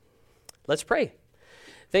Let's pray.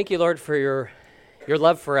 Thank you, Lord, for your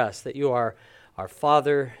love for us, that you are our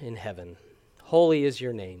Father in heaven. Holy is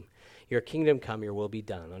your name. Your kingdom come, your will be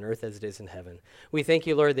done, on earth as it is in heaven. We thank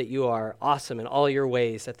you, Lord, that you are awesome in all your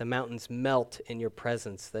ways, that the mountains melt in your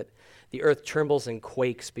presence, that the earth trembles and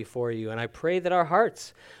quakes before you. And I pray that our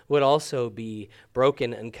hearts would also be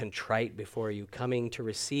broken and contrite before you, coming to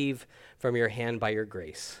receive from your hand by your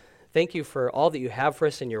grace. Thank you for all that you have for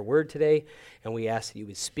us in your word today, and we ask that you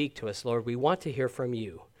would speak to us, Lord. We want to hear from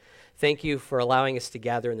you. Thank you for allowing us to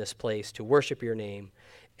gather in this place to worship your name,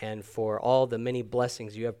 and for all the many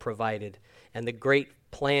blessings you have provided and the great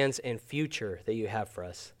plans and future that you have for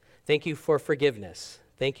us. Thank you for forgiveness.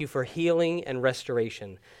 Thank you for healing and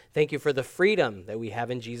restoration. Thank you for the freedom that we have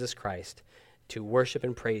in Jesus Christ to worship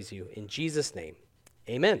and praise you. In Jesus' name,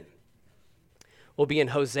 amen. We'll be in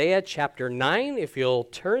Hosea chapter 9, if you'll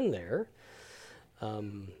turn there.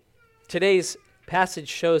 Today's passage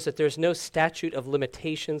shows that there's no statute of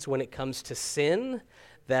limitations when it comes to sin,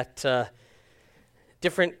 that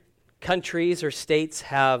different countries or states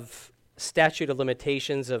have statute of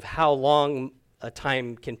limitations of how long a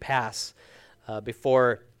time can pass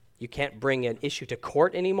before you can't bring an issue to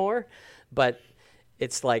court anymore. But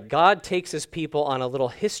it's like God takes his people on a little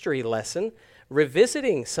history lesson,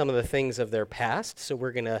 revisiting some of the things of their past. So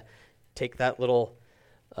we're going to take that little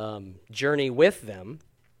journey with them,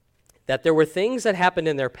 that there were things that happened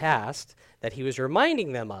in their past that he was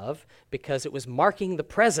reminding them of because it was marking the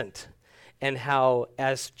present. And how,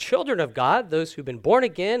 as children of God, those who've been born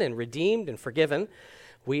again and redeemed and forgiven,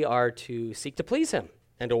 we are to seek to please him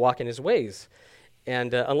and to walk in his ways.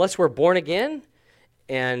 And unless we're born again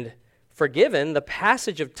and forgiven, the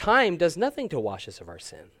passage of time does nothing to wash us of our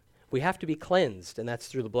sin. We have to be cleansed, and that's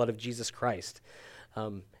through the blood of Jesus Christ.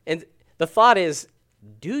 And the thought is,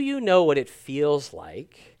 do you know what it feels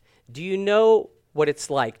like? Do you know what it's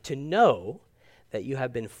like to know that you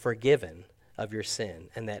have been forgiven of your sin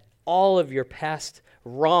and that all of your past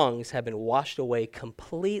wrongs have been washed away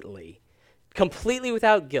completely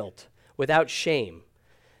without guilt, without shame?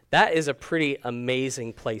 That is a pretty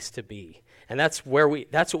amazing place to be. And that's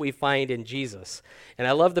what we find in Jesus. And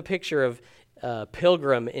I love the picture of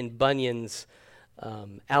Pilgrim in Bunyan's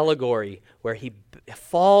allegory, where he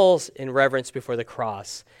falls in reverence before the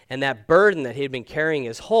cross, and that burden that he had been carrying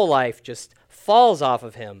his whole life just falls off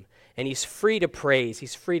of him, and he's free to praise,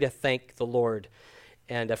 he's free to thank the Lord,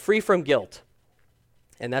 and free from guilt.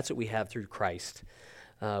 And that's what we have through Christ.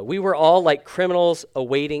 We were all like criminals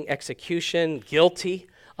awaiting execution, guilty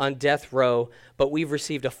on death row, but we've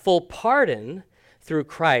received a full pardon through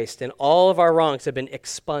Christ, and all of our wrongs have been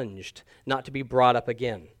expunged, not to be brought up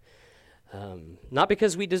again. Not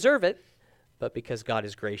because we deserve it, but because God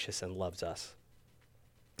is gracious and loves us.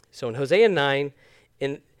 So in Hosea 9,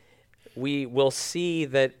 we will see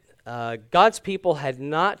that God's people had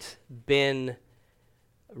not been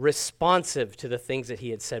responsive to the things that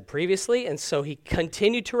he had said previously, and so he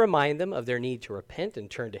continued to remind them of their need to repent and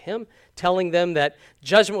turn to him, telling them that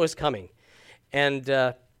judgment was coming. And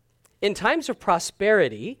in times of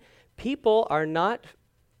prosperity, people are not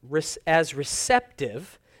as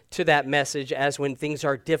receptive to that message as when things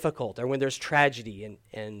are difficult or when there's tragedy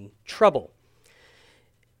and trouble.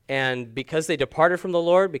 And because they departed from the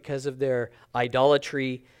Lord, because of their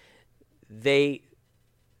idolatry, they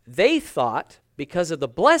thought, because of the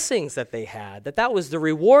blessings that they had, that was the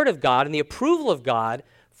reward of God and the approval of God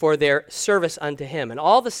for their service unto him and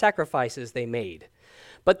all the sacrifices they made.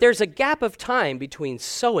 But there's a gap of time between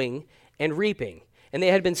sowing and reaping. And they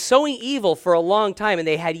had been sowing evil for a long time, and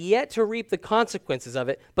they had yet to reap the consequences of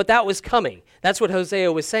it, but that was coming. That's what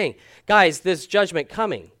Hosea was saying. Guys, there's judgment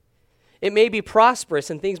coming. It may be prosperous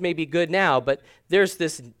and things may be good now, but there's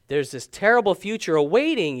this terrible future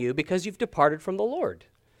awaiting you because you've departed from the Lord.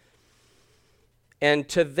 And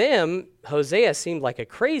to them, Hosea seemed like a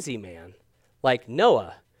crazy man, like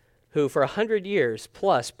Noah, who for 100 years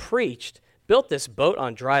plus built this boat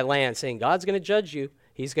on dry land, saying, God's going to judge you.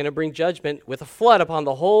 He's going to bring judgment with a flood upon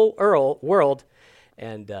the whole world.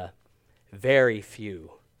 And very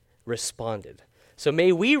few responded. So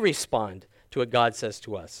may we respond to what God says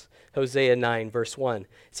to us. Hosea 9, verse 1. It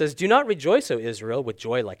says, Do not rejoice, O Israel, with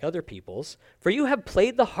joy like other peoples, for you have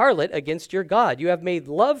played the harlot against your God. You have made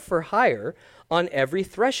love for hire on every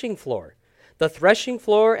threshing floor. The threshing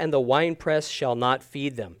floor and the winepress shall not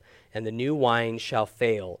feed them, and the new wine shall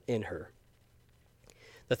fail in her.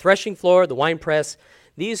 The threshing floor, the winepress,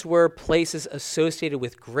 these were places associated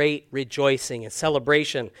with great rejoicing and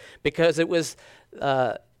celebration because it was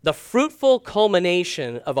the fruitful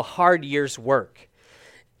culmination of a hard year's work.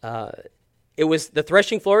 The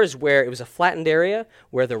threshing floor is where it was a flattened area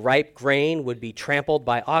where the ripe grain would be trampled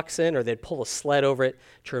by oxen, or they'd pull a sled over it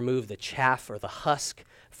to remove the chaff or the husk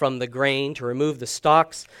from the grain, to remove the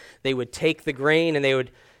stalks. They would take the grain and they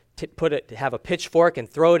would have a pitchfork and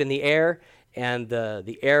throw it in the air, and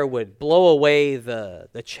the air would blow away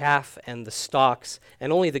the chaff and the stalks,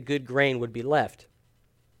 and only the good grain would be left.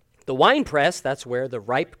 The wine press, that's where the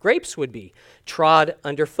ripe grapes would be, trod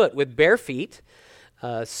underfoot with bare feet.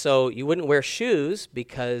 So you wouldn't wear shoes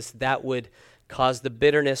because that would cause the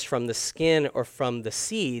bitterness from the skin or from the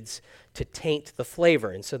seeds to taint the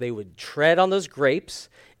flavor. And so they would tread on those grapes,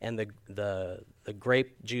 and the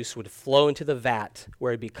grape juice would flow into the vat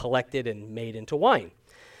where it'd be collected and made into wine.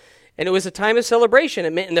 And it was a time of celebration.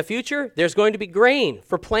 It meant in the future, there's going to be grain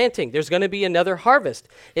for planting. There's going to be another harvest.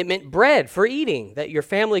 It meant bread for eating, that your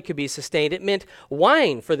family could be sustained. It meant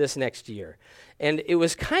wine for this next year. And it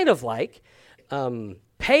was kind of like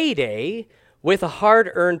payday with a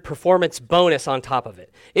hard-earned performance bonus on top of it.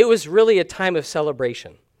 It was really a time of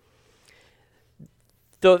celebration.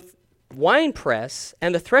 The wine press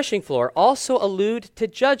and the threshing floor also allude to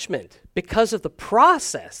judgment because of the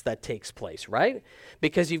process that takes place, right?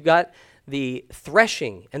 Because you've got the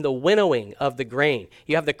threshing and the winnowing of the grain.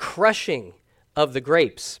 You have the crushing of the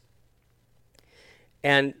grapes.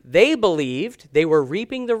 And they believed they were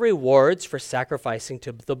reaping the rewards for sacrificing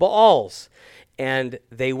to the Baals. And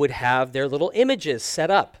they would have their little images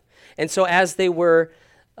set up. And so as they were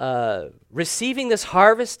receiving this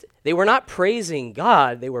harvest, they were not praising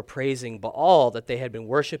God, they were praising Baal that they had been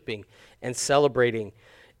worshiping and celebrating.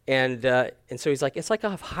 And so he's like, it's like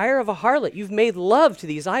a hire of a harlot. You've made love to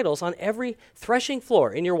these idols on every threshing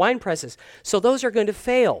floor in your wine presses. So those are going to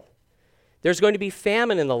fail. There's going to be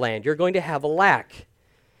famine in the land. You're going to have a lack.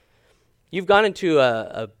 You've gone into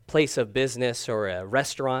a place of business or a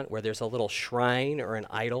restaurant where there's a little shrine or an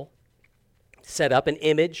idol, set up an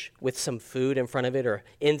image with some food in front of it or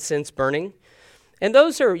incense burning. And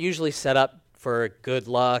those are usually set up for good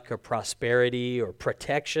luck or prosperity or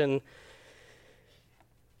protection.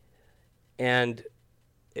 And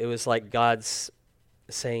it was like God's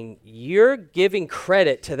saying, you're giving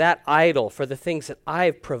credit to that idol for the things that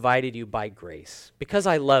I've provided you by grace. Because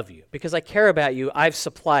I love you, because I care about you, I've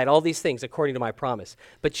supplied all these things according to my promise.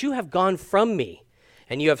 But you have gone from me,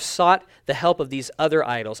 and you have sought the help of these other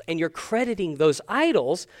idols, and you're crediting those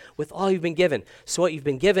idols with all you've been given. So what you've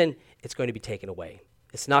been given, it's going to be taken away.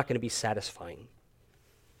 It's not going to be satisfying.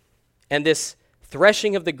 And this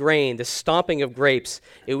threshing of the grain, the stomping of grapes,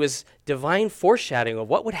 it was divine foreshadowing of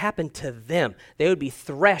what would happen to them. They would be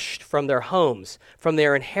threshed from their homes, from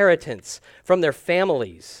their inheritance, from their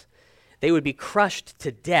families. They would be crushed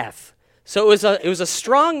to death. So it was a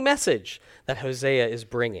strong message that Hosea is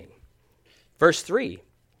bringing. Verse 3,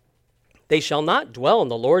 they shall not dwell in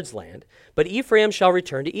the Lord's land, but Ephraim shall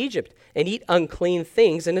return to Egypt and eat unclean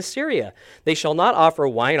things in Assyria. They shall not offer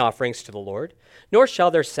wine offerings to the Lord, nor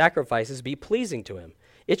shall their sacrifices be pleasing to him.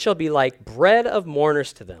 It shall be like bread of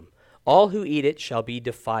mourners to them. All who eat it shall be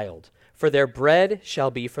defiled, for their bread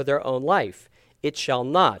shall be for their own life. It shall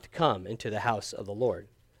not come into the house of the Lord.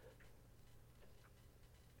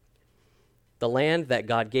 The land that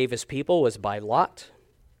God gave his people was by lot.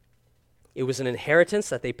 It was an inheritance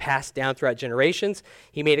that they passed down throughout generations.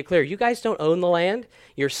 He made it clear, you guys don't own the land.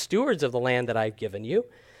 You're stewards of the land that I've given you.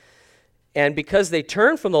 And because they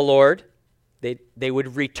turned from the Lord, they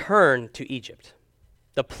would return to Egypt,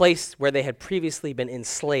 the place where they had previously been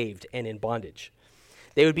enslaved and in bondage.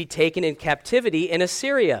 They would be taken in captivity in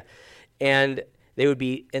Assyria, and they would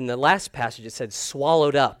be, in the last passage it said,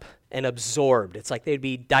 swallowed up and absorbed. It's like they'd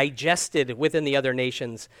be digested within the other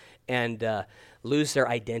nations and lose their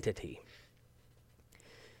identity.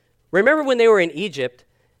 Remember when they were in Egypt,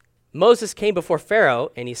 Moses came before Pharaoh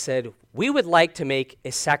and he said, we would like to make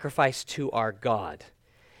a sacrifice to our God.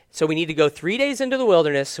 So we need to go 3 days into the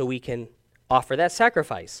wilderness so we can offer that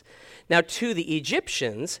sacrifice. Now to the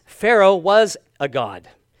Egyptians, Pharaoh was a god.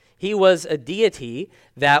 He was a deity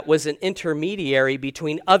that was an intermediary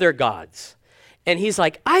between other gods. And he's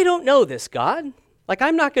like, I don't know this God. Like,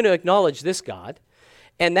 I'm not going to acknowledge this God.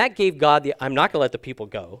 And that gave God I'm not going to let the people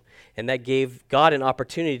go. And that gave God an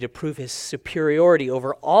opportunity to prove his superiority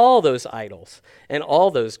over all those idols and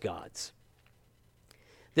all those gods.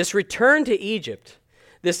 This return to Egypt,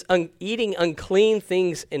 this eating unclean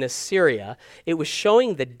things in Assyria, it was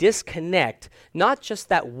showing the disconnect, not just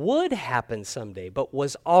that would happen someday, but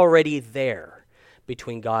was already there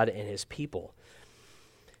between God and his people.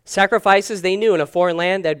 Sacrifices they knew in a foreign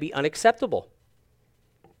land, that'd be unacceptable.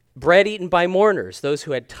 Bread eaten by mourners, those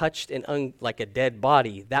who had touched like a dead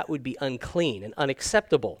body, that would be unclean and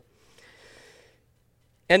unacceptable.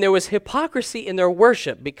 And there was hypocrisy in their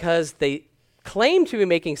worship because they claimed to be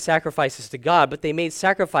making sacrifices to God, but they made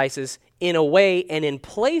sacrifices in a way and in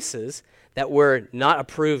places that were not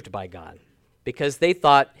approved by God, because they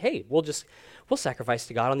thought, hey, we'll sacrifice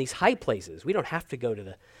to God on these high places. We don't have to go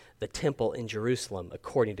to the temple in Jerusalem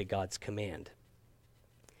according to God's command.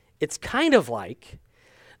 It's kind of like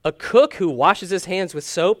a cook who washes his hands with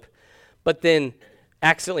soap, but then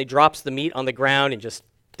accidentally drops the meat on the ground and just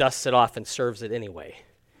dusts it off and serves it anyway.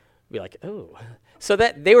 Be like, oh. So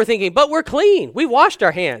that they were thinking, but we're clean. We washed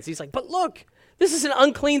our hands. He's like, but look, this is an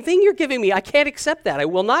unclean thing you're giving me. I can't accept that. I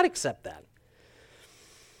will not accept that.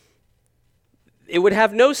 It would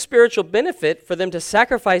have no spiritual benefit for them to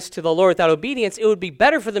sacrifice to the Lord without obedience. It would be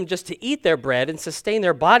better for them just to eat their bread and sustain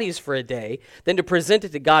their bodies for a day than to present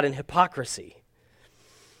it to God in hypocrisy.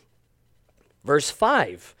 Verse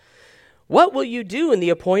 5, what will you do in the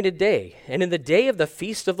appointed day and in the day of the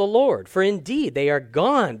feast of the Lord? For indeed they are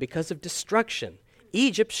gone because of destruction.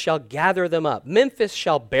 Egypt shall gather them up. Memphis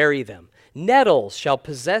shall bury them. Nettles shall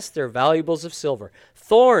possess their valuables of silver.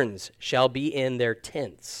 Thorns shall be in their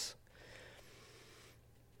tents.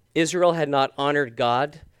 Israel had not honored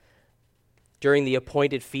God during the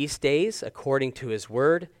appointed feast days according to his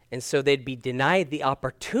word, and so they'd be denied the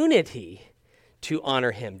opportunity to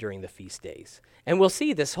honor him during the feast days. And we'll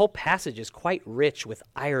see this whole passage is quite rich with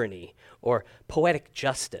irony or poetic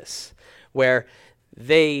justice, where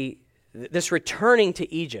this returning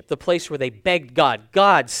to Egypt, the place where they begged God,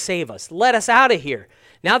 God, save us, let us out of here.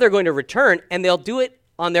 Now they're going to return, and they'll do it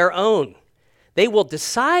on their own. They will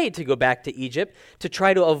decide to go back to Egypt to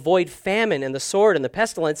try to avoid famine and the sword and the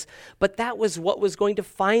pestilence, but that was what was going to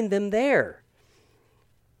find them there.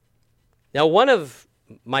 Now, one of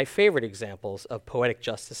my favorite examples of poetic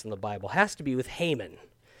justice in the Bible has to be with Haman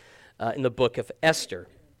in the book of Esther.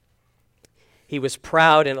 He was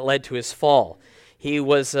proud, and it led to his fall. He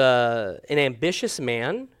was an ambitious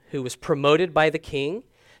man who was promoted by the king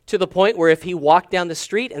to the point where if he walked down the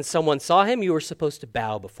street and someone saw him, you were supposed to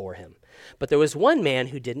bow before him. But there was one man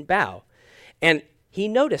who didn't bow, and he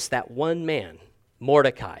noticed that one man,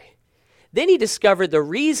 Mordecai. Then he discovered the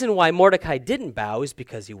reason why Mordecai didn't bow is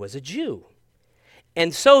because he was a Jew.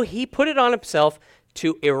 And so he put it on himself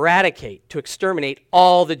to eradicate, to exterminate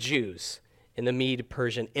all the Jews in the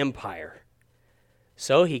Mede-Persian Empire.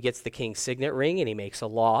 So he gets the king's signet ring, and he makes a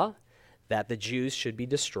law that the Jews should be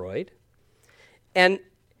destroyed. And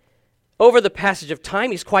over the passage of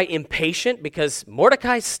time, he's quite impatient because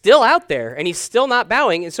Mordecai's still out there and he's still not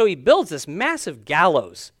bowing. And so he builds this massive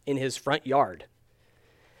gallows in his front yard.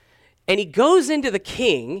 And he goes into the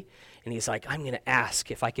king and he's like, I'm going to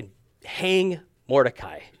ask if I can hang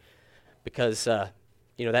Mordecai because,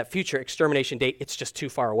 that future extermination date, it's just too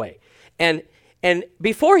far away. And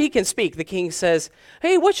before he can speak, the king says,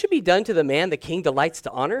 hey, what should be done to the man the king delights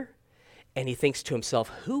to honor? And he thinks to himself,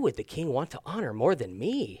 who would the king want to honor more than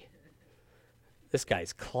me? This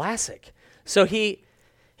guy's classic. So he's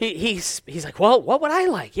like, well, what would I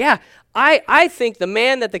like? Yeah, I think the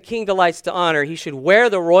man that the king delights to honor, he should wear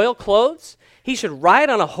the royal clothes. He should ride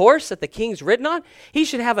on a horse that the king's ridden on. He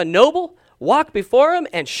should have a noble walk before him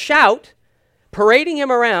and shout, parading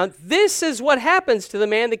him around. This is what happens to the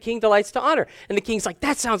man the king delights to honor. And the king's like,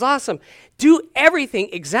 that sounds awesome. Do everything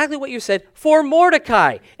exactly what you said for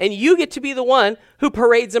Mordecai, and you get to be the one who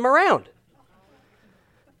parades him around.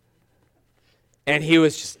 And he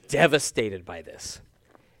was just devastated by this.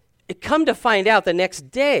 It come to find out the next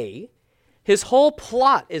day, his whole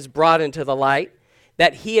plot is brought into the light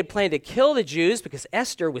that he had planned to kill the Jews because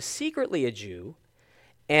Esther was secretly a Jew,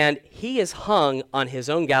 and he is hung on his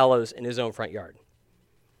own gallows in his own front yard.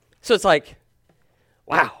 So it's like,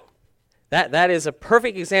 wow, that is a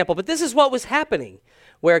perfect example. But this is what was happening,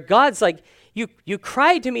 where God's like, you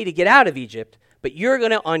cried to me to get out of Egypt, but you're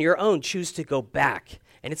going to, on your own, choose to go back.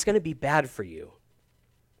 And it's going to be bad for you.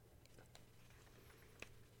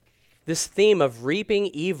 This theme of reaping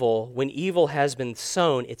evil when evil has been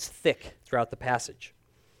sown, it's thick throughout the passage.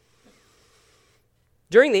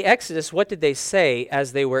 During the Exodus, what did they say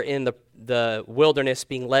as they were in the wilderness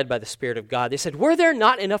being led by the Spirit of God? They said, were there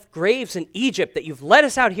not enough graves in Egypt that you've led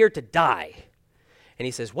us out here to die? And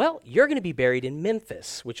he says, well, you're going to be buried in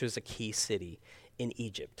Memphis, which was a key city in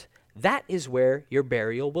Egypt. That is where your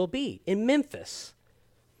burial will be, in Memphis.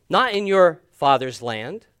 Not in your father's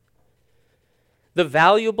land. The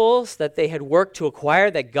valuables that they had worked to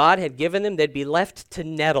acquire that God had given them, they'd be left to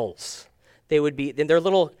nettles. They would be, in their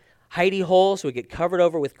little hidey holes would get covered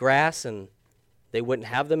over with grass and they wouldn't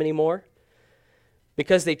have them anymore.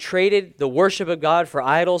 Because they traded the worship of God for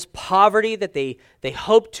idols, poverty that they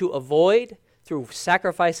hoped to avoid through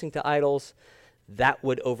sacrificing to idols, that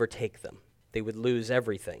would overtake them. they would lose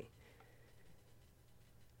everything.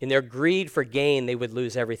 In their greed for gain, they would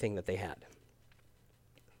lose everything that they had.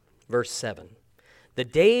 Verse 7. The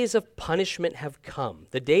days of punishment have come.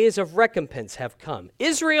 The days of recompense have come.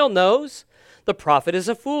 Israel knows the prophet is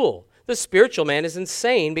a fool. The spiritual man is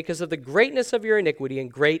insane because of the greatness of your iniquity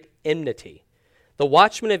and great enmity. The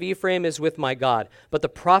watchman of Ephraim is with my God, but the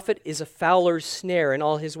prophet is a fowler's snare in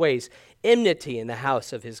all his ways, enmity in the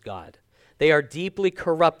house of his God. They are deeply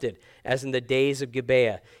corrupted, as in the days of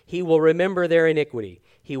Gibeah. He will remember their iniquity.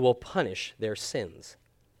 He will punish their sins.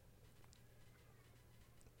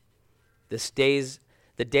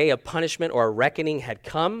 The day of punishment or reckoning had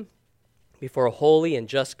come before a holy and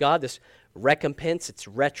just God. This recompense, it's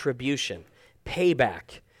retribution,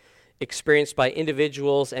 payback, experienced by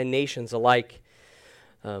individuals and nations alike.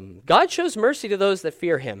 God shows mercy to those that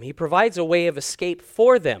fear him. He provides a way of escape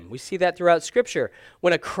for them. We see that throughout Scripture.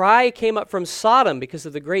 When a cry came up from Sodom because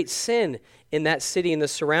of the great sin in that city and the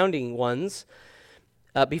surrounding ones,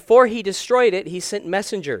 before he destroyed it, he sent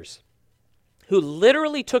messengers who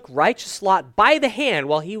literally took righteous Lot by the hand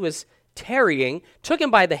while he was tarrying, took him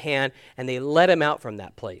by the hand, and they led him out from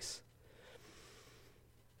that place.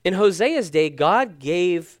 In Hosea's day, God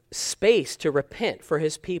gave space to repent for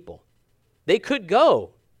his people. They could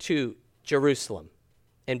go to Jerusalem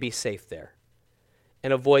and be safe there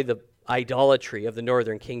and avoid the idolatry of the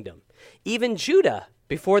northern kingdom. Even Judah,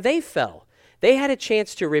 before they fell, they had a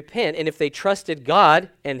chance to repent, and if they trusted God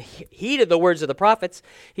and heeded the words of the prophets,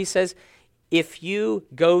 he says, if you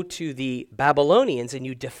go to the Babylonians and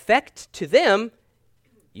you defect to them,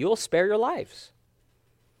 you will spare your lives.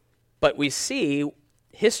 But we see,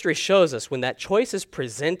 history shows us when that choice is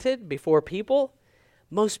presented before people,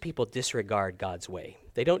 most people disregard God's way.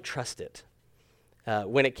 They don't trust it.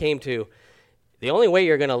 When it came to the only way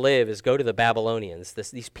you're going to live is go to the Babylonians,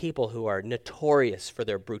 these people who are notorious for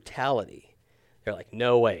their brutality. They're like,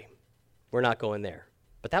 no way, we're not going there.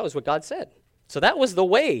 But that was what God said. So that was the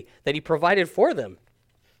way that he provided for them.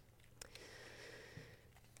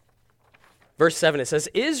 Verse 7, it says,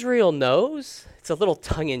 Israel knows. It's a little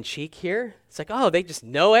tongue-in-cheek here. It's like, oh, they just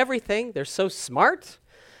know everything. They're so smart.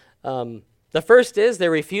 The first is they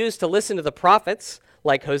refused to listen to the prophets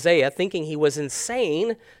like Hosea, thinking he was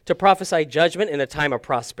insane to prophesy judgment in a time of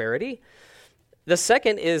prosperity. The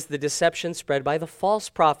second is the deception spread by the false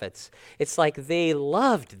prophets. It's like they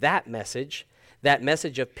loved that message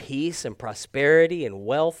of peace and prosperity and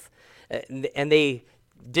wealth, and they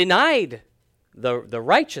denied the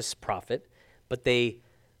righteous prophet, but they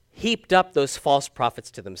heaped up those false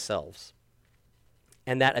prophets to themselves.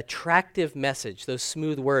 And that attractive message, those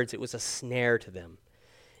smooth words, it was a snare to them.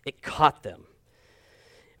 It caught them.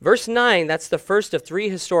 Verse 9, that's the first of three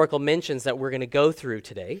historical mentions that we're going to go through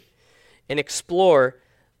today and explore.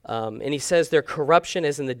 And he says their corruption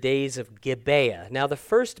is in the days of Gibeah. Now, the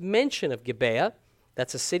first mention of Gibeah,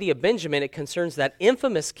 that's a city of Benjamin, it concerns that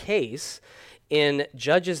infamous case in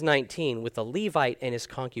Judges 19 with the Levite and his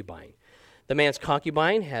concubine. The man's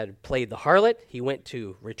concubine had played the harlot. He went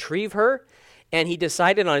to retrieve her, and he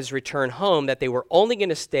decided on his return home that they were only going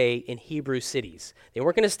to stay in Hebrew cities. They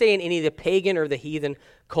weren't going to stay in any of the pagan or the heathen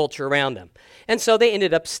culture around them. And so they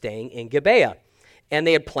ended up staying in Gibeah. And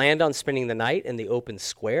they had planned on spending the night in the open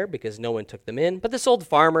square because no one took them in. But this old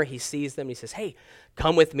farmer, he sees them. He says, hey,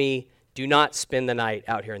 come with me. Do not spend the night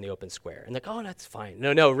out here in the open square. And they're like, oh, that's fine.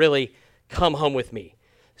 No, really, come home with me.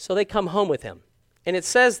 So they come home with him. And it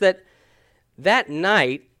says that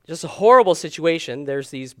night, just a horrible situation, there's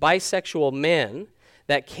these bisexual men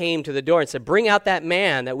that came to the door and said, bring out that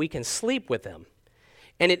man that we can sleep with him.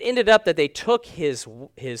 And it ended up that they took his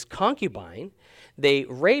concubine, they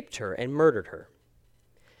raped her and murdered her.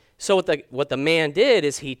 So what the man did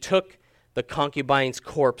is he took the concubine's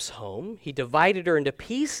corpse home, he divided her into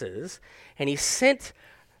pieces, and he sent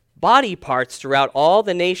body parts throughout all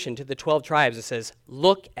the nation to the 12 tribes and says,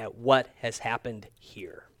 look at what has happened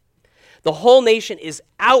here. The whole nation is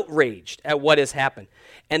outraged at what has happened.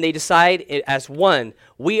 And they decide as one,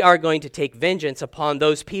 we are going to take vengeance upon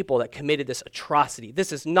those people that committed this atrocity.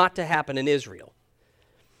 This is not to happen in Israel.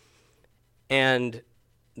 And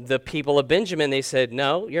the people of Benjamin, they said,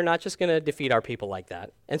 no, you're not just going to defeat our people like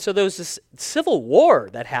that. And so there was this civil war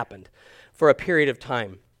that happened for a period of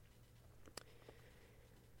time.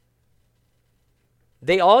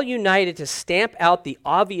 They all united to stamp out the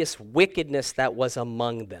obvious wickedness that was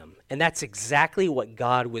among them. And that's exactly what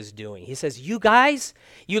God was doing. He says, you guys,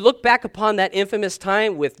 you look back upon that infamous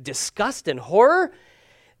time with disgust and horror.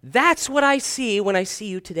 That's what I see when I see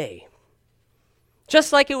you today.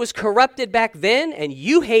 Just like it was corrupted back then and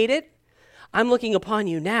you hate it, I'm looking upon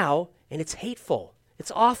you now and it's hateful.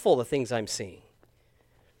 It's awful, the things I'm seeing.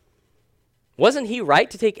 Wasn't he right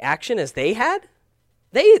to take action as they had?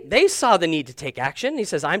 They saw the need to take action. He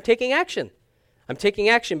says, I'm taking action. I'm taking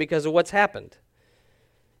action because of what's happened.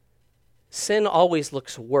 Sin always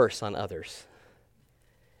looks worse on others.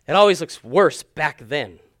 It always looks worse back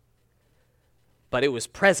then. But it was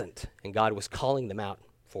present, and God was calling them out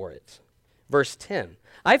for it. Verse 10,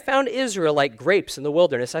 I found Israel like grapes in the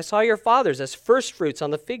wilderness. I saw your fathers as first fruits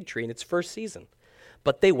on the fig tree in its first season.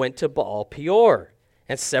 But they went to Baal Peor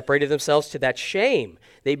and separated themselves to that shame.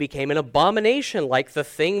 They became an abomination like the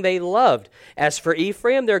thing they loved. As for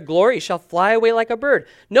Ephraim, their glory shall fly away like a bird.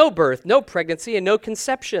 No birth, no pregnancy, and no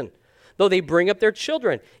conception. Though they bring up their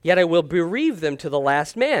children, yet I will bereave them to the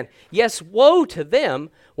last man. Yes, woe to them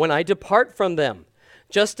when I depart from them.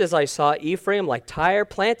 Just as I saw Ephraim like Tyre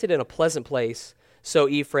planted in a pleasant place, so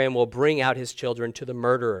Ephraim will bring out his children to the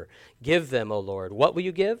murderer. Give them, O Lord. What will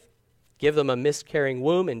you give? Give them a miscarrying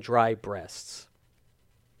womb and dry breasts.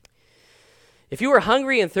 If you were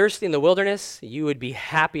hungry and thirsty in the wilderness, you would be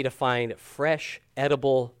happy to find fresh,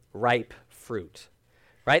 edible, ripe fruit,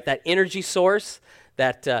 right? That energy source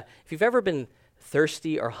that if you've ever been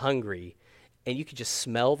thirsty or hungry and you could just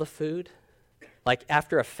smell the food, like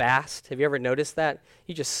after a fast, have you ever noticed that?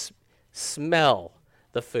 You just smell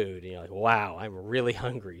the food and you're like, wow, I'm really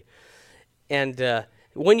hungry. And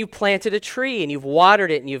when you planted a tree and you've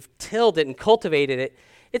watered it and you've tilled it and cultivated it,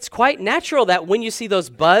 it's quite natural that when you see those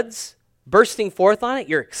buds bursting forth on it,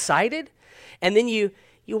 you're excited. And then you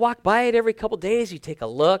walk by it every couple days, you take a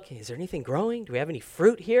look. Is there anything growing? Do we have any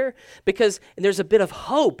fruit here? Because there's a bit of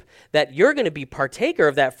hope that you're going to be partaker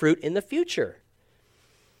of that fruit in the future.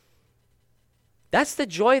 That's the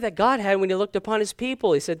joy that God had when he looked upon his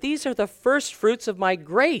people. He said, these are the first fruits of my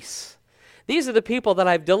grace. These are the people that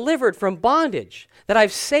I've delivered from bondage, that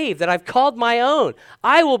I've saved, that I've called my own.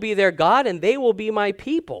 I will be their God and they will be my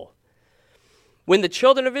people. When the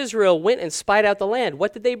children of Israel went and spied out the land,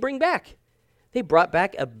 what did they bring back? They brought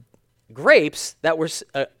back grapes that were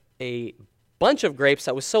a bunch of grapes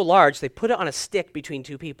that was so large, they put it on a stick between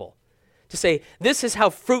two people to say, this is how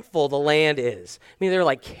fruitful the land is. I mean, they're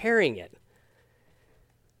like carrying it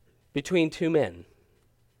between two men. And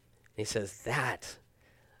he says, that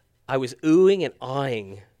I was oohing and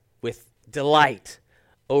awing with delight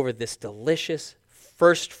over this delicious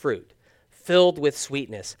first fruit filled with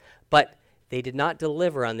sweetness, but they did not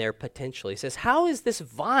deliver on their potential. He says, how is this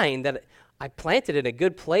vine that I planted in a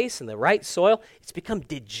good place in the right soil, it's become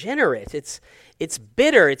degenerate. It's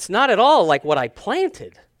bitter. It's not at all like what I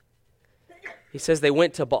planted. He says they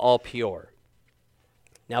went to Baal Peor.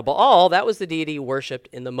 Now Baal, that was the deity worshipped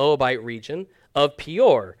in the Moabite region of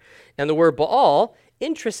Peor. And the word Baal,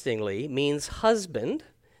 interestingly, means husband.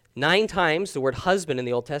 9 times the word husband in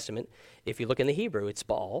the Old Testament. If you look in the Hebrew, it's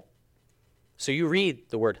Baal. So you read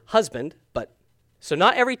the word husband, so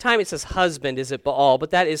not every time it says husband is it Baal,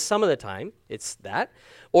 but that is some of the time. It's that.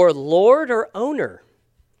 Or lord or owner.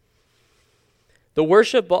 The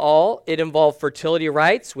worship Baal, it involved fertility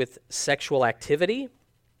rites with sexual activity.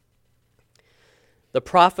 The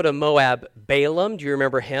prophet of Moab, Balaam, do you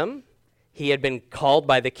remember him? He had been called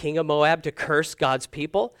by the king of Moab to curse God's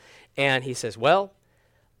people. And he says, well,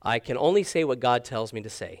 I can only say what God tells me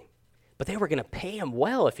to say. But they were going to pay him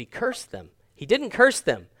well if he cursed them. He didn't curse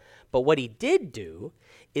them. But what he did do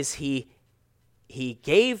is he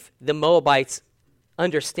gave the Moabites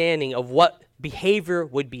understanding of what behavior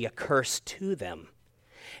would be a curse to them.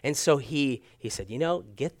 And so he said,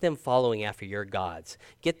 get them following after your gods.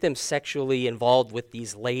 Get them sexually involved with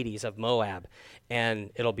these ladies of Moab, and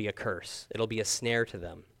it'll be a curse. It'll be a snare to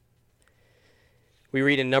them. We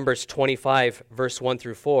read in Numbers 25, verse 1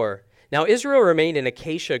 through 4, Now Israel remained in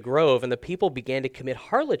Acacia Grove, and the people began to commit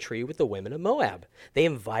harlotry with the women of Moab. They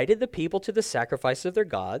invited the people to the sacrifice of their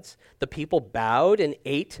gods. The people bowed and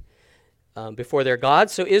ate before their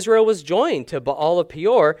gods. So Israel was joined to Baal of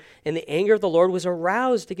Peor, and the anger of the Lord was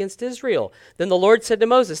aroused against Israel. Then the Lord said to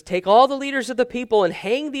Moses, Take all the leaders of the people and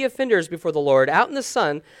hang the offenders before the Lord out in the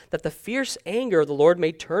sun, that the fierce anger of the Lord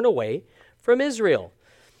may turn away from Israel.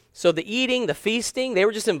 So the eating, the feasting, they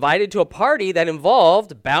were just invited to a party that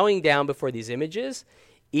involved bowing down before these images,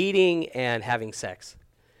 eating, and having sex.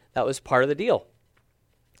 That was part of the deal.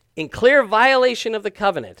 In clear violation of the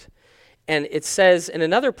covenant. And it says in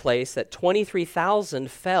another place that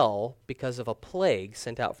 23,000 fell because of a plague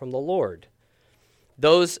sent out from the Lord.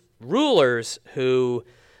 Those rulers who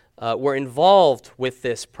were involved with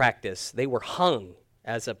this practice, they were hung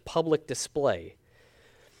as a public display.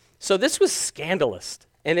 So this was scandalous.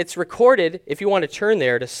 And it's recorded, if you want to turn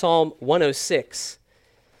there, to Psalm 106,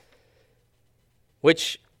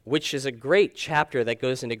 which is a great chapter that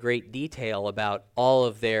goes into great detail about all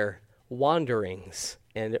of their wanderings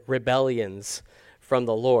and rebellions from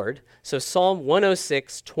the Lord. So Psalm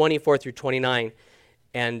 106, 24 through 29,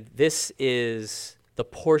 and this is the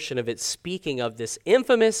portion of it speaking of this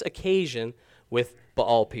infamous occasion with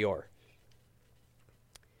Baal Peor.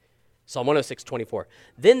 Psalm 106, 24.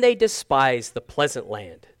 Then they despised the pleasant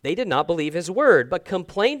land. They did not believe his word, but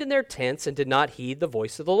complained in their tents and did not heed the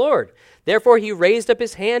voice of the Lord. Therefore he raised up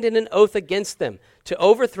his hand in an oath against them, to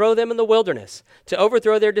overthrow them in the wilderness, to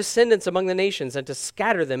overthrow their descendants among the nations, and to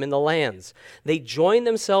scatter them in the lands. They joined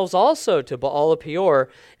themselves also to Baal Peor,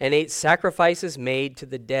 and ate sacrifices made to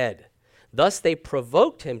the dead. Thus they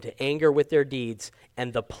provoked him to anger with their deeds,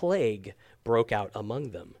 and the plague broke out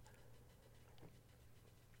among them.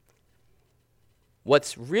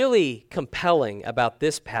 What's really compelling about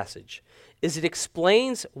this passage is it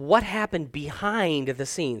explains what happened behind the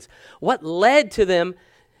scenes, what led to them.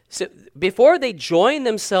 So before they joined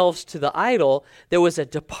themselves to the idol, there was a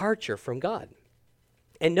departure from God.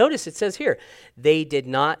 And notice it says here, they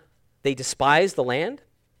despised the land,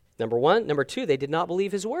 number one. Number two, they did not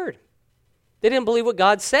believe his word. They didn't believe what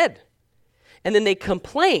God said. And then they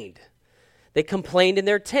complained. They complained in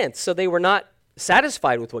their tents, so they were not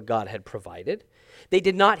satisfied with what God had provided. They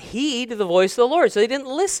did not heed the voice of the Lord, so they didn't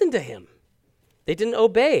listen to him. They didn't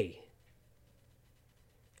obey.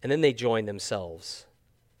 And then they joined themselves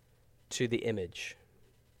to the image.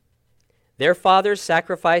 Their fathers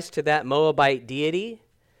sacrificed to that Moabite deity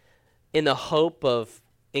in the hope of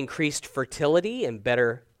increased fertility and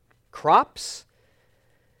better crops.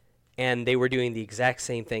 And they were doing the exact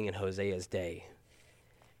same thing in Hosea's day.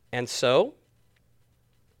 And so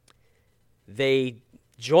they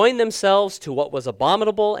joined themselves to what was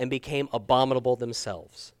abominable and became abominable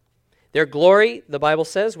themselves. Their glory, the Bible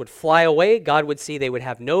says, would fly away. God would see they would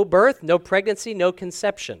have no birth, no pregnancy, no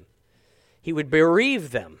conception. He would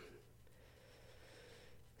bereave them.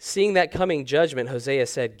 Seeing that coming judgment, Hosea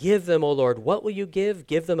said, "Give them, O Lord, what will you give?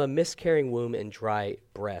 Give them a miscarrying womb and dry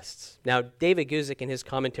breasts." Now, David Guzik, in his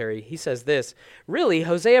commentary, he says this, really,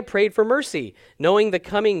 Hosea prayed for mercy. Knowing the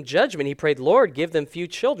coming judgment, he prayed, "Lord, give them few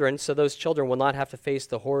children so those children will not have to face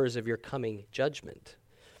the horrors of your coming judgment."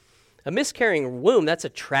 A miscarrying womb, that's a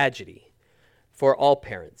tragedy for all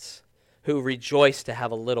parents who rejoice to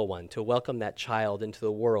have a little one, to welcome that child into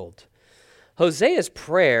the world. Hosea's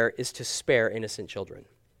prayer is to spare innocent children.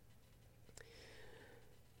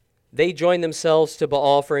 They joined themselves to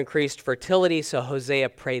Baal for increased fertility, so Hosea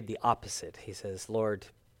prayed the opposite. He says, "Lord,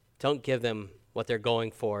 don't give them what they're going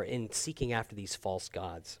for in seeking after these false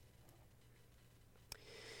gods."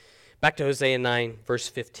 Back to Hosea 9, verse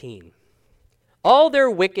 15. "All their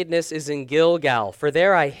wickedness is in Gilgal, for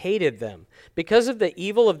there I hated them. Because of the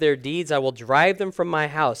evil of their deeds, I will drive them from my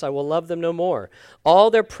house. I will love them no more. All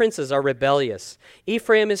their princes are rebellious.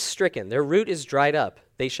 Ephraim is stricken. Their root is dried up.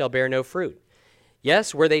 They shall bear no fruit.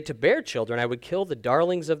 Yes, were they to bear children, I would kill the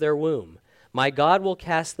darlings of their womb. My God will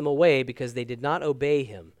cast them away because they did not obey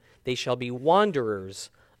him. They shall be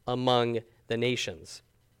wanderers among the nations."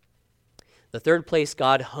 The third place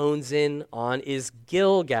God hones in on is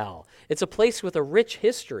Gilgal. It's a place with a rich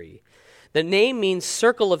history. The name means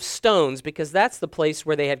circle of stones because that's the place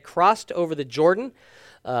where they had crossed over the Jordan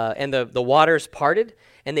and the waters parted.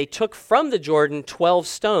 And they took from the Jordan 12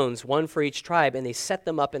 stones, one for each tribe, and they set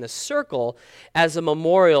them up in a circle as a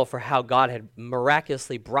memorial for how God had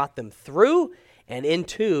miraculously brought them through and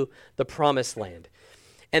into the promised land.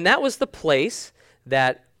 And that was the place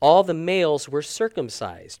that all the males were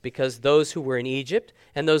circumcised because those who were in Egypt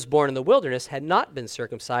and those born in the wilderness had not been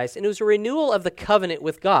circumcised, and it was a renewal of the covenant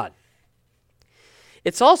with God.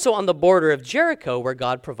 It's also on the border of Jericho where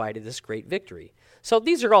God provided this great victory. So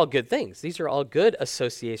these are all good things. These are all good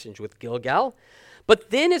associations with Gilgal.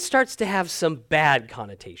 But then it starts to have some bad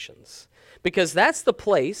connotations because that's the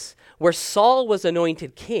place where Saul was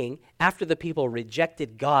anointed king after the people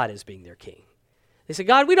rejected God as being their king. They said,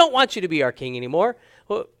 "God, we don't want you to be our king anymore.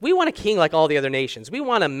 We want a king like all the other nations. We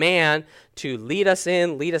want a man to lead us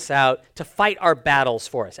in, lead us out, to fight our battles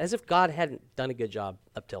for us," as if God hadn't done a good job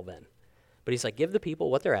up till then. But he's like, give the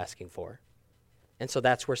people what they're asking for. And so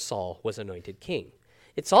that's where Saul was anointed king.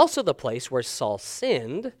 It's also the place where Saul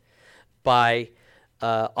sinned by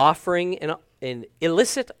offering an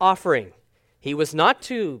illicit offering. He was not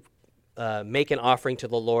to make an offering to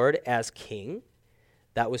the Lord as king.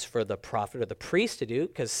 That was for the prophet or the priest to do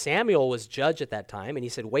because Samuel was judge at that time. And he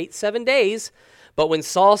said, wait 7 days. But when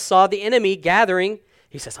Saul saw the enemy gathering,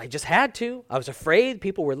 he says, I just had to. I was afraid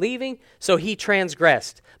people were leaving. So he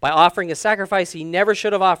transgressed by offering a sacrifice he never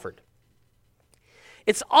should have offered.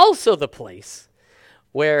 It's also the place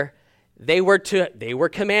where they were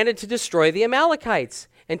commanded to destroy the Amalekites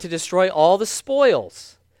and to destroy all the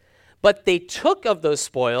spoils. But they took of those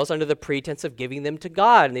spoils under the pretense of giving them to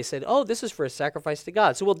God. And they said, oh, this is for a sacrifice to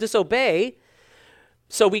God. So we'll disobey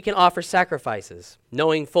so we can offer sacrifices,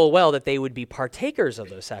 knowing full well that they would be partakers of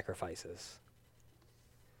those sacrifices.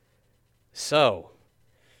 So,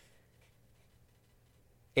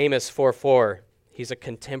 Amos 4:4, he's a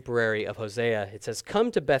contemporary of Hosea. It says,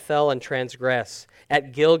 come to Bethel and transgress.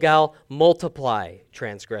 At Gilgal, multiply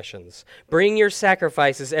transgressions. Bring your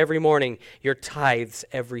sacrifices every morning, your tithes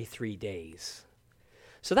every 3 days.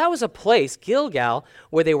 So that was a place, Gilgal,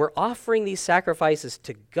 where they were offering these sacrifices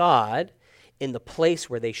to God in the place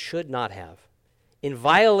where they should not have, in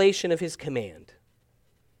violation of his command.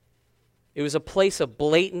 It was a place of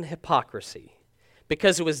blatant hypocrisy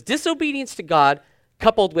because it was disobedience to God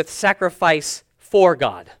coupled with sacrifice for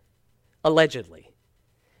God, allegedly.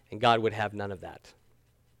 And God would have none of that.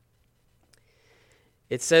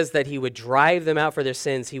 It says that he would drive them out for their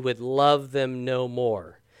sins. He would love them no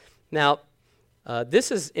more. Now,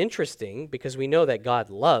 this is interesting because we know that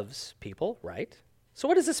God loves people, right? So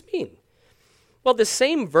what does this mean? Well, the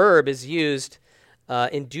same verb is used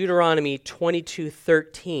in Deuteronomy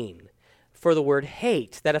 22:13 for the word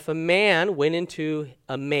hate, that if a man went into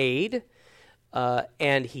a maid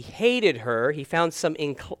and he hated her, he found some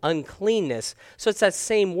uncleanness. So it's that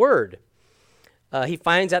same word. He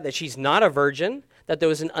finds out that she's not a virgin, that there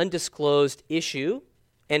was an undisclosed issue,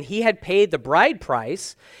 and he had paid the bride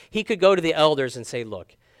price. He could go to the elders and say,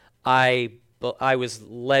 look, I was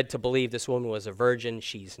led to believe this woman was a virgin.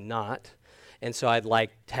 She's not. And so I'd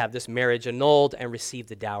like to have this marriage annulled and receive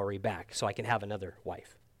the dowry back so I can have another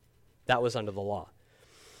wife. That was under the law.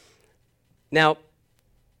 Now,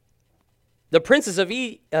 the princes of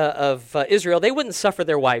Israel, they wouldn't suffer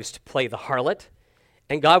their wives to play the harlot,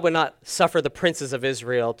 and God would not suffer the princes of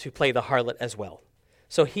Israel to play the harlot as well.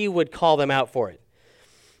 So he would call them out for it.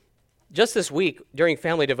 Just this week, during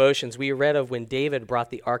family devotions, we read of when David brought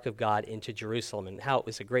the Ark of God into Jerusalem and how it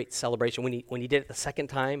was a great celebration when he did it the second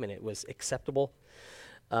time and it was acceptable.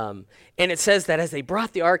 And it says that as they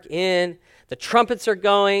brought the Ark in, the trumpets are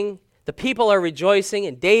going, the people are rejoicing,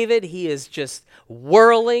 and David, he is just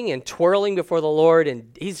whirling and twirling before the Lord,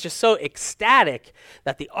 and he's just so ecstatic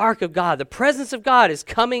that the Ark of God, the presence of God, is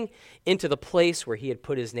coming into the place where he had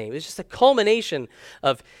put his name. It's just a culmination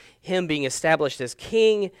of him being established as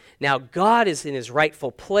king. Now God is in his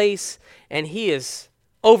rightful place, and he is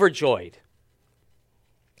overjoyed.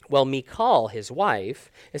 Well, Michal, his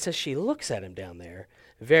wife, it says she looks at him down there,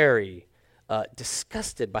 very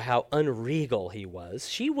disgusted by how unregal he was.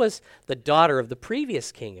 She was the daughter of the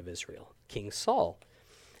previous king of Israel, King Saul.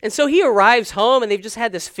 And so he arrives home, and they've just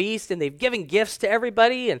had this feast, and they've given gifts to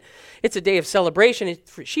everybody, and it's a day of celebration.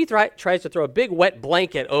 And she tries to throw a big wet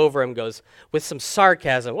blanket over him, goes with some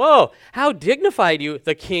sarcasm, whoa, how dignified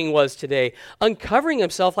the king was today, uncovering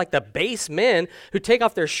himself like the base men who take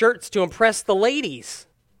off their shirts to impress the ladies.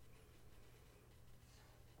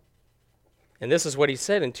 And this is what he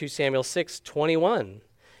said in 2 Samuel 6:21.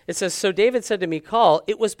 It says, so David said to Michal,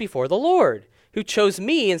 it was before the Lord, who chose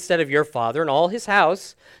me instead of your father and all his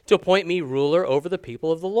house to appoint me ruler over the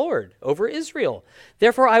people of the Lord, over Israel.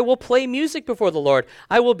 Therefore I will play music before the Lord.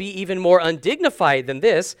 I will be even more undignified than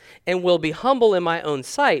this, and will be humble in my own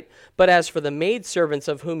sight. But as for the maidservants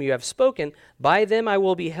of whom you have spoken, by them I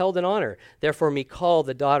will be held in honor. Therefore Michal,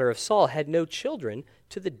 the daughter of Saul, had no children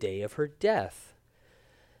to the day of her death.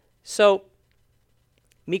 So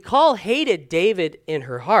Michal hated David in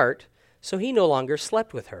her heart, so he no longer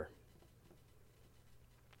slept with her.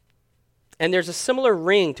 And there's a similar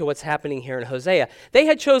ring to what's happening here in Hosea. They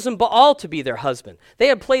had chosen Baal to be their husband. They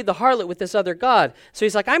had played the harlot with this other god. So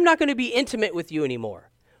he's like, I'm not going to be intimate with you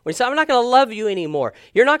anymore. When he said, I'm not going to love you anymore.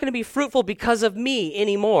 You're not going to be fruitful because of me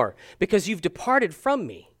anymore, because you've departed from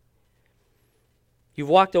me. You've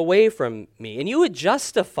walked away from me. And you would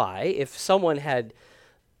justify, if someone had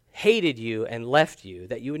hated you and left you,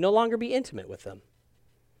 that you would no longer be intimate with them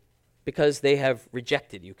because they have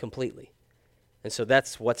rejected you completely. And so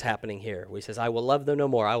that's what's happening here, where he says, I will love them no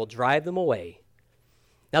more. I will drive them away.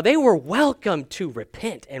 Now they were welcome to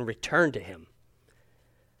repent and return to him,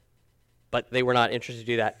 but they were not interested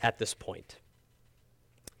to do that at this point.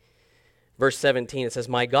 Verse 17, it says,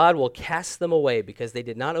 my God will cast them away because they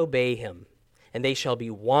did not obey him, and they shall be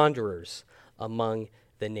wanderers among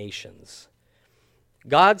the nations.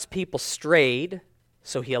 God's people strayed,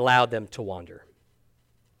 so he allowed them to wander.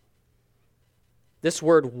 This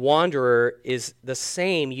word wanderer is the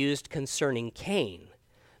same used concerning Cain,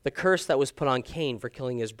 the curse that was put on Cain for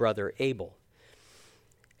killing his brother Abel.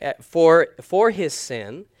 For his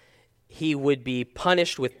sin, he would be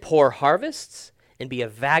punished with poor harvests and be a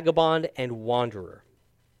vagabond and wanderer.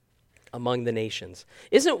 among the nations.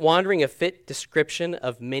 Isn't wandering a fit description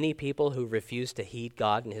of many people who refuse to heed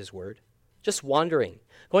God and his word? Just wandering,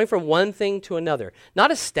 going from one thing to another,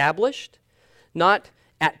 not established, not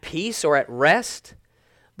at peace or at rest,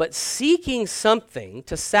 but seeking something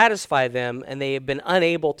to satisfy them, and they have been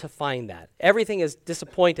unable to find that. Everything has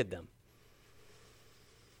disappointed them.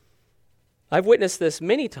 I've witnessed this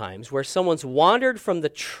many times where someone's wandered from the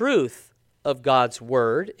truth of God's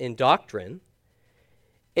word in doctrine.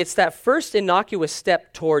 It's that first innocuous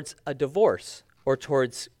step towards a divorce or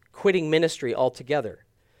towards quitting ministry altogether.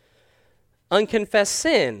 Unconfessed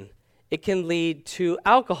sin, it can lead to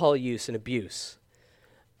alcohol use and abuse.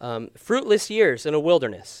 Fruitless years in a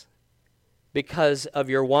wilderness because of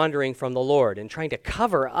your wandering from the Lord and trying to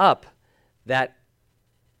cover up that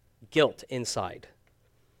guilt inside.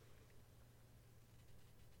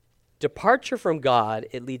 Departure from God,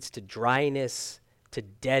 it leads to dryness, to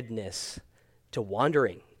deadness, to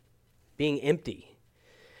wandering, being empty.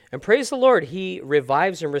 And praise the Lord, he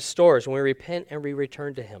revives and restores when we repent and we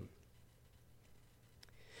return to him.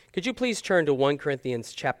 Could you please turn to 1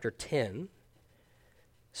 Corinthians chapter 10,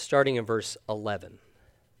 starting in verse 11.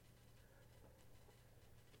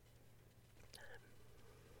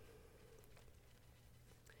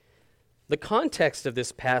 The context of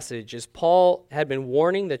this passage is Paul had been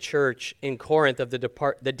warning the church in Corinth of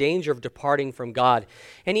the danger of departing from God.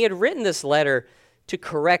 And he had written this letter to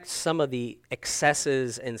correct some of the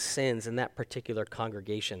excesses and sins in that particular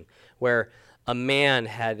congregation, where a man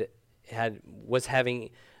was having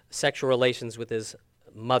sexual relations with his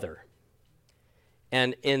mother.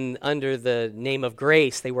 And under the name of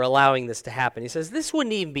grace, they were allowing this to happen. He says, this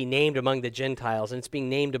wouldn't even be named among the Gentiles, and it's being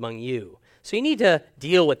named among you. So you need to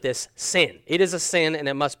deal with this sin. It is a sin, and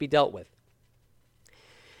it must be dealt with.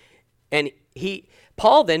 And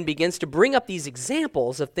Paul then begins to bring up these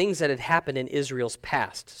examples of things that had happened in Israel's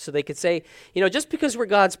past. So they could say, just because we're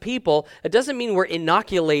God's people, it doesn't mean we're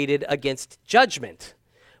inoculated against judgment.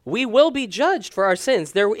 We will be judged for our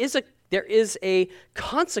sins. There is a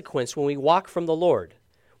consequence when we walk from the Lord,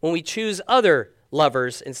 when we choose other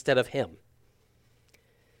lovers instead of him.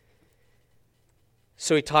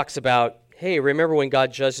 So he talks about, hey, remember when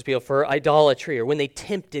God judged his people for idolatry, or when they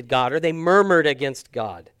tempted God, or they murmured against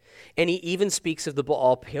God. And he even speaks of the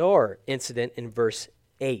Baal Peor incident in verse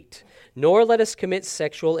 8. Nor let us commit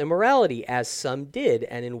sexual immorality, as some did,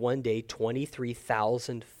 and in one day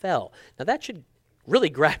 23,000 fell. Now that should really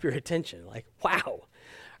grab your attention. Like, wow.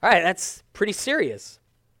 All right, that's pretty serious.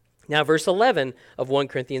 Now, verse 11 of 1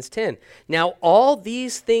 Corinthians 10. Now, all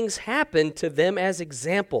these things happened to them as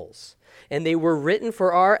examples, and they were written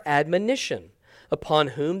for our admonition, upon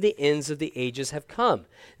whom the ends of the ages have come.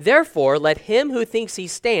 Therefore, let him who thinks he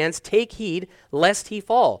stands take heed, lest he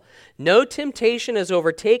fall. No temptation has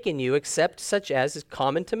overtaken you except such as is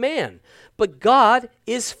common to man. But God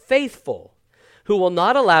is faithful, who will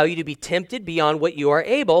not allow you to be tempted beyond what you are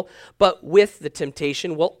able, but with the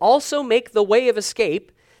temptation will also make the way of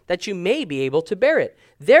escape, that you may be able to bear it.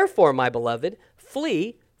 Therefore, my beloved,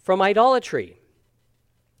 flee from idolatry.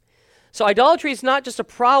 So idolatry is not just a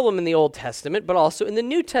problem in the Old Testament, but also in the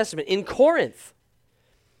New Testament, in Corinth.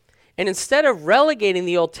 And instead of relegating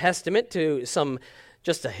the Old Testament to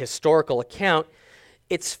just a historical account,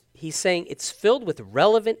 he's saying it's filled with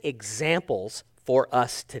relevant examples for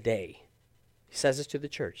us today. He says this to the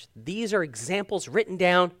church. These are examples written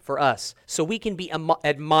down for us so we can be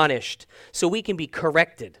admonished, so we can be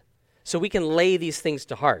corrected, so we can lay these things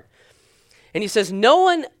to heart. And he says, no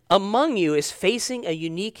one among you is facing a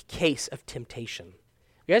unique case of temptation.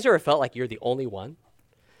 You guys ever felt like you're the only one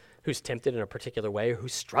who's tempted in a particular way or who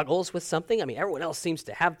struggles with something? I mean, everyone else seems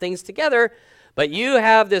to have things together, but you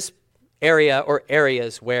have this area or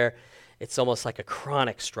areas where it's almost like a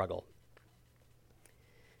chronic struggle.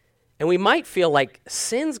 And we might feel like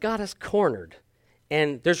sin's got us cornered,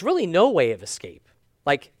 and there's really no way of escape.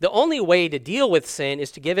 Like, the only way to deal with sin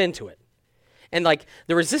is to give into it. And like,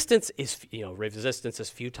 the resistance is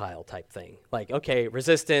futile type thing. Like, okay,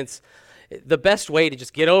 resistance, the best way to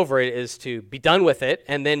just get over it is to be done with it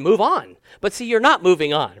and then move on. But see, you're not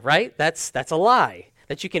moving on, right? That's a lie,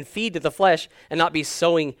 that you can feed to the flesh and not be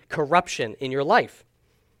sowing corruption in your life.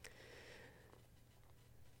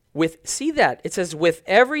 It says, with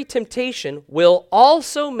every temptation will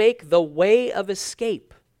also make the way of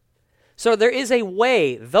escape. So there is the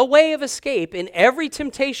way of escape in every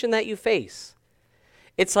temptation that you face.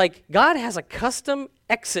 It's like God has a custom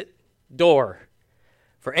exit door.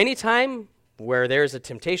 For any time where there's a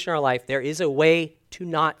temptation in our life, there is a way to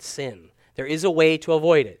not sin. There is a way to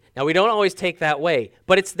avoid it. Now, we don't always take that way,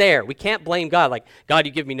 but it's there. We can't blame God, like, God,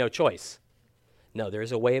 you give me no choice. No, there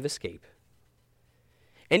is a way of escape.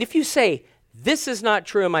 And if you say, this is not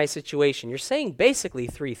true in my situation, you're saying basically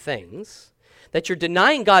three things. That you're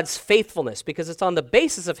denying God's faithfulness because it's on the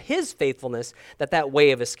basis of his faithfulness that that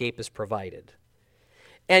way of escape is provided.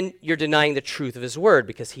 And you're denying the truth of his word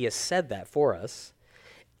because he has said that for us.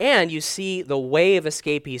 And you see the way of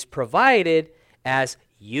escape he's provided as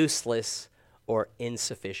useless or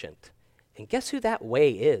insufficient. And guess who that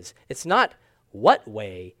way is? It's not what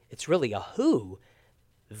way, it's really a who.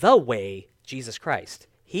 The way, Jesus Christ.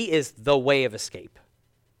 He is the way of escape.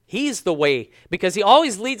 He's the way, because he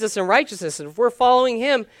always leads us in righteousness. And if we're following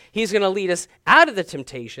him, he's going to lead us out of the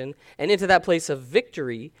temptation and into that place of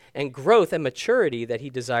victory and growth and maturity that he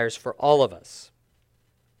desires for all of us.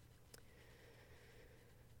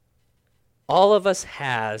 All of us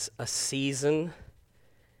has a season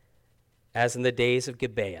as in the days of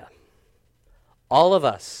Gibeah. All of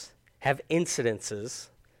us have incidences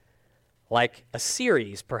like a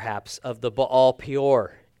series, perhaps, of the Baal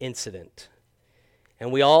Peor incident.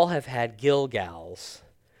 And we all have had Gilgals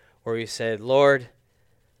where we said, Lord,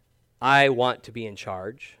 I want to be in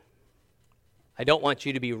charge. I don't want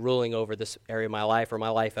you to be ruling over this area of my life or my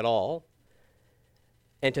life at all.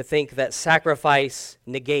 And to think that sacrifice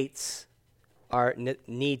negates our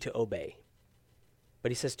need to obey. But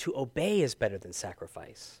he says to obey is better than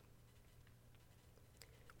sacrifice.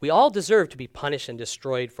 We all deserve to be punished and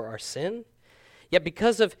destroyed for our sin. Yet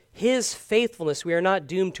because of his faithfulness, we are not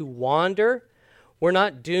doomed to wander. We're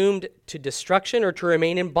not doomed to destruction or to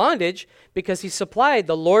remain in bondage because he supplied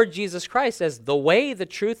the Lord Jesus Christ as the way, the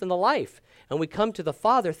truth, and the life. And we come to the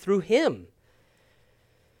Father through him.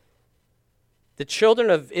 The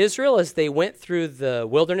children of Israel, as they went through the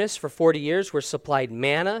wilderness for 40 years, were supplied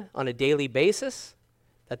manna on a daily basis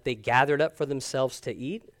that they gathered up for themselves to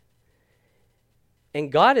eat.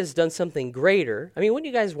 And God has done something greater. I mean, wouldn't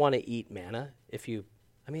you guys want to eat manna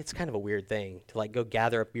it's kind of a weird thing to go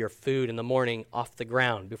gather up your food in the morning off the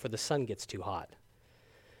ground before the sun gets too hot.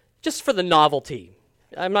 Just for the novelty.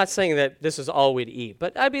 I'm not saying that this is all we'd eat,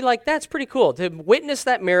 but I'd be like, that's pretty cool. To witness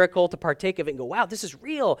that miracle, to partake of it and go, wow, this is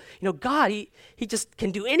real. God, he just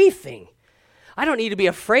can do anything. I don't need to be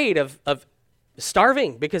afraid of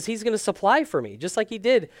starving because he's going to supply for me, just like he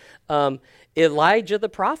did Elijah the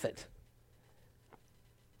prophet.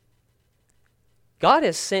 God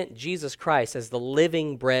has sent Jesus Christ as the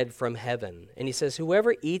living bread from heaven. And he says,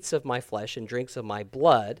 whoever eats of my flesh and drinks of my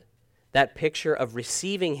blood, that picture of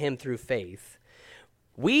receiving him through faith,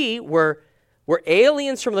 we're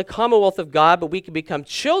aliens from the commonwealth of God, but we can become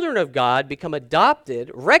children of God, become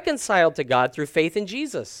adopted, reconciled to God through faith in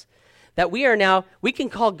Jesus. That we can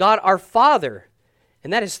call God our Father,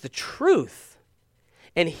 and that is the truth.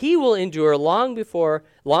 And he will endure long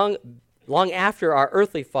after our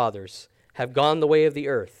earthly fathers have gone the way of the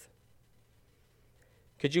earth.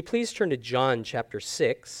 Could you please turn to John chapter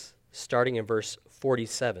 6, starting in verse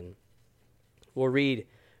 47. We'll read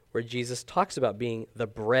where Jesus talks about being the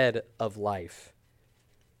bread of life.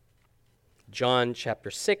 John chapter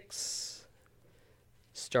 6,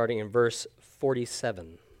 starting in verse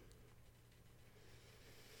 47.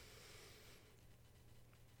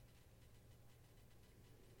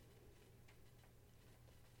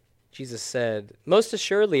 Jesus said, most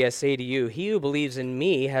assuredly I say to you, he who believes in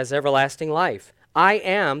me has everlasting life. I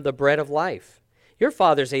am the bread of life. Your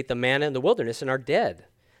fathers ate the manna in the wilderness and are dead.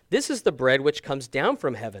 This is the bread which comes down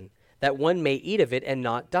from heaven, that one may eat of it and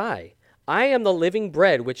not die. I am the living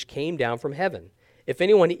bread which came down from heaven. If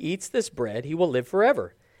anyone eats this bread, he will live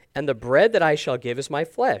forever. And the bread that I shall give is my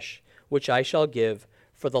flesh, which I shall give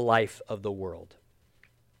for the life of the world.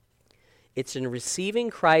 It's in receiving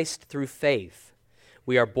Christ through faith.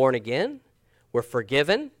 We are born again, we're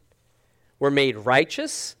forgiven, we're made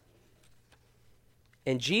righteous,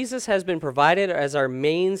 and Jesus has been provided as our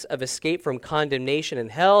means of escape from condemnation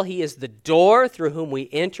and hell. He is the door through whom we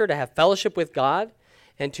enter to have fellowship with God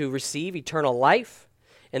and to receive eternal life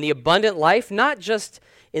and the abundant life, not just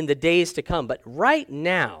in the days to come, but right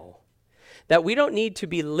now, that we don't need to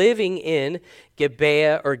be living in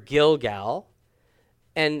Gibeah or Gilgal.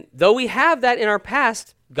 And though we have that in our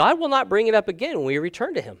past, God will not bring it up again when we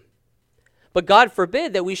return to him. But God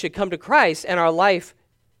forbid that we should come to Christ and our life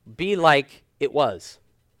be like it was,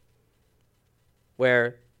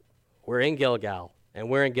 where we're in Gilgal and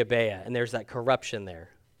we're in Gibeah and there's that corruption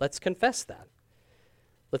there. Let's confess that.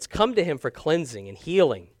 Let's come to him for cleansing and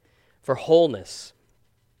healing, for wholeness.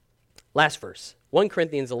 Last verse, 1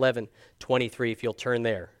 Corinthians 11:23, if you'll turn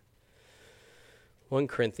there. 1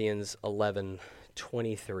 Corinthians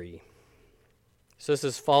 11:23. So this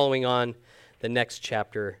is following on the next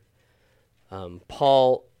chapter.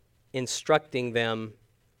 Paul instructing them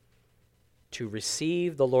to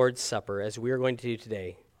receive the Lord's Supper as we are going to do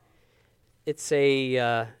today. We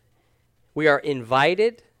are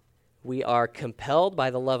invited, we are compelled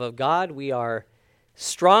by the love of God, we are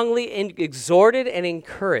strongly exhorted and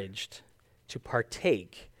encouraged to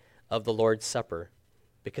partake of the Lord's Supper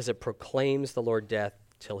because it proclaims the Lord's death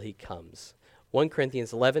till he comes. 1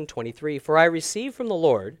 Corinthians 11:23, "For I received from the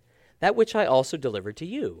Lord that which I also delivered to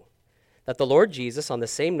you, that the Lord Jesus, on the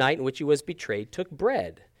same night in which he was betrayed, took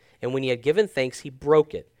bread, and when he had given thanks, he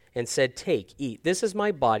broke it, and said, 'Take, eat, this is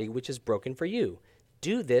my body which is broken for you.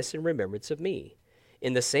 Do this in remembrance of me.'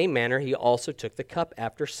 In the same manner he also took the cup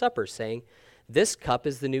after supper, saying, 'This cup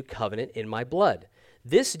is the new covenant in my blood.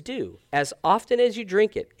 This do, as often as you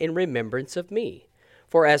drink it, in remembrance of me.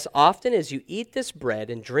 For as often as you eat this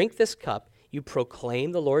bread and drink this cup, you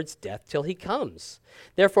proclaim the Lord's death till he comes.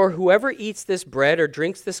 Therefore, whoever eats this bread or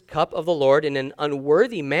drinks this cup of the Lord in an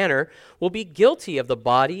unworthy manner will be guilty of the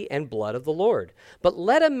body and blood of the Lord. But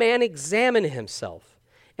let a man examine himself,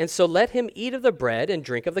 and so let him eat of the bread and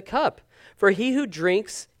drink of the cup. For he who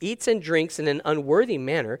eats and drinks in an unworthy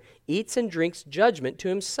manner, eats and drinks judgment to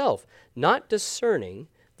himself, not discerning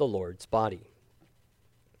the Lord's body.'"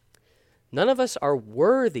 None of us are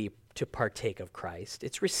worthy to partake of Christ.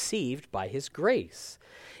 It's received by his grace.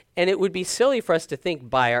 And it would be silly for us to think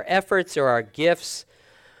by our efforts or our gifts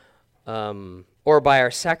or by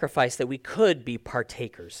our sacrifice that we could be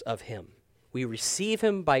partakers of him. We receive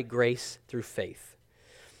him by grace through faith.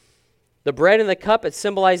 The bread and the cup, it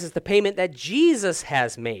symbolizes the payment that Jesus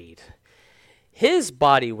has made. His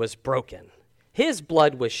body was broken. His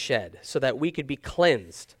blood was shed so that we could be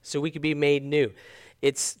cleansed, so we could be made new.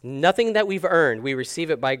 It's nothing that we've earned. We receive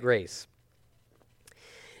it by grace.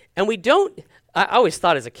 And I always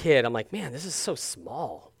thought as a kid, I'm like, man, this is so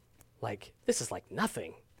small. Like, this is like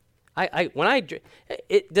nothing.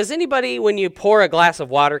 Does anybody, when you pour a glass of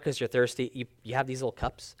water because you're thirsty, you have these little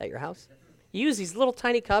cups at your house? You use these little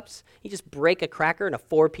tiny cups. You just break a cracker into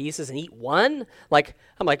 4 pieces and eat one?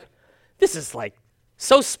 I'm like, this is like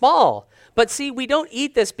so small. But see, we don't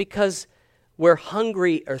eat this because we're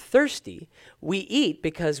hungry or thirsty. We eat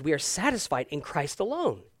because we are satisfied in Christ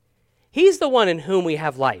alone. He's the one in whom we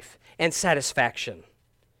have life and satisfaction.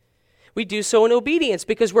 We do so in obedience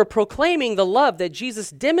because we're proclaiming the love that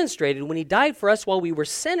Jesus demonstrated when he died for us while we were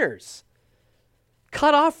sinners,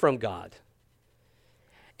 cut off from God.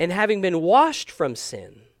 And having been washed from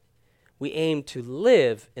sin, we aim to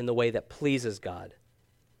live in the way that pleases God.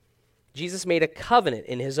 Jesus made a covenant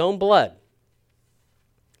in his own blood.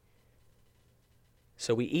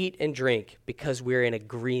 So we eat and drink because we're in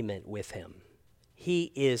agreement with him.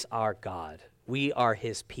 He is our God. We are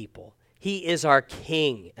his people. He is our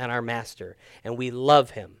King and our Master, and we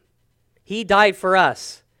love him. He died for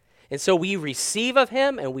us, and so we receive of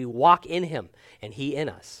him and we walk in him, and he in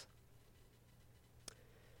us.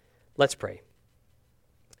 Let's pray.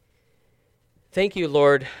 Thank you,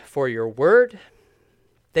 Lord, for your word.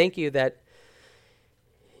 Thank you that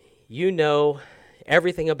you know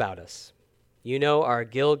everything about us. You know our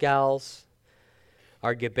Gilgals,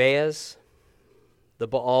 our Gibeahs, the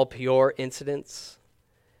Baal Peor incidents,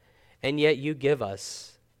 and yet you give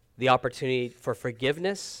us the opportunity for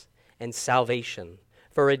forgiveness and salvation,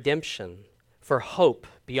 for redemption, for hope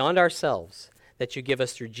beyond ourselves that you give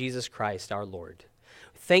us through Jesus Christ our Lord.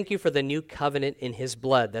 Thank you for the new covenant in his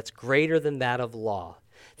blood that's greater than that of law.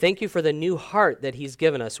 Thank you for the new heart that he's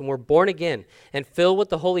given us when we're born again and filled with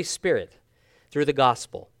the Holy Spirit through the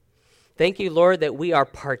gospel. Thank you, Lord, that we are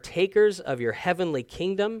partakers of your heavenly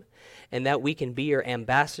kingdom and that we can be your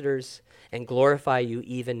ambassadors and glorify you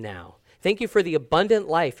even now. Thank you for the abundant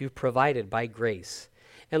life you've provided by grace.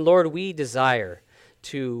 And Lord, we desire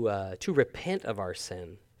to repent of our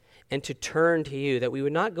sin and to turn to you, that we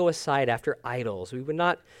would not go aside after idols. We would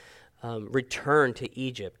not return to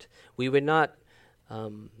Egypt. We would not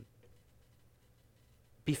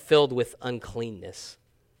be filled with uncleanness.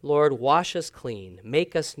 Lord, wash us clean,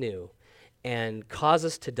 make us new, and cause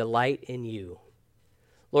us to delight in you.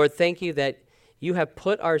 Lord, thank you that you have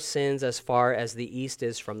put our sins as far as the east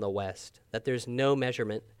is from the west, that there's no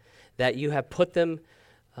measurement, that you have put them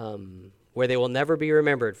where they will never be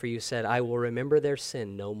remembered, for you said, I will remember their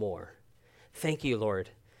sin no more. Thank you, Lord,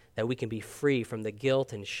 that we can be free from the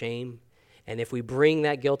guilt and shame, and if we bring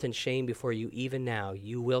that guilt and shame before you even now,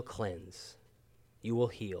 you will cleanse, you will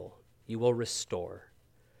heal, you will restore.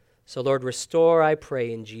 So, Lord, restore, I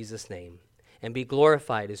pray, in Jesus' name, and be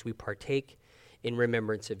glorified as we partake in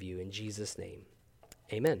remembrance of you. In Jesus' name,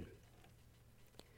 amen.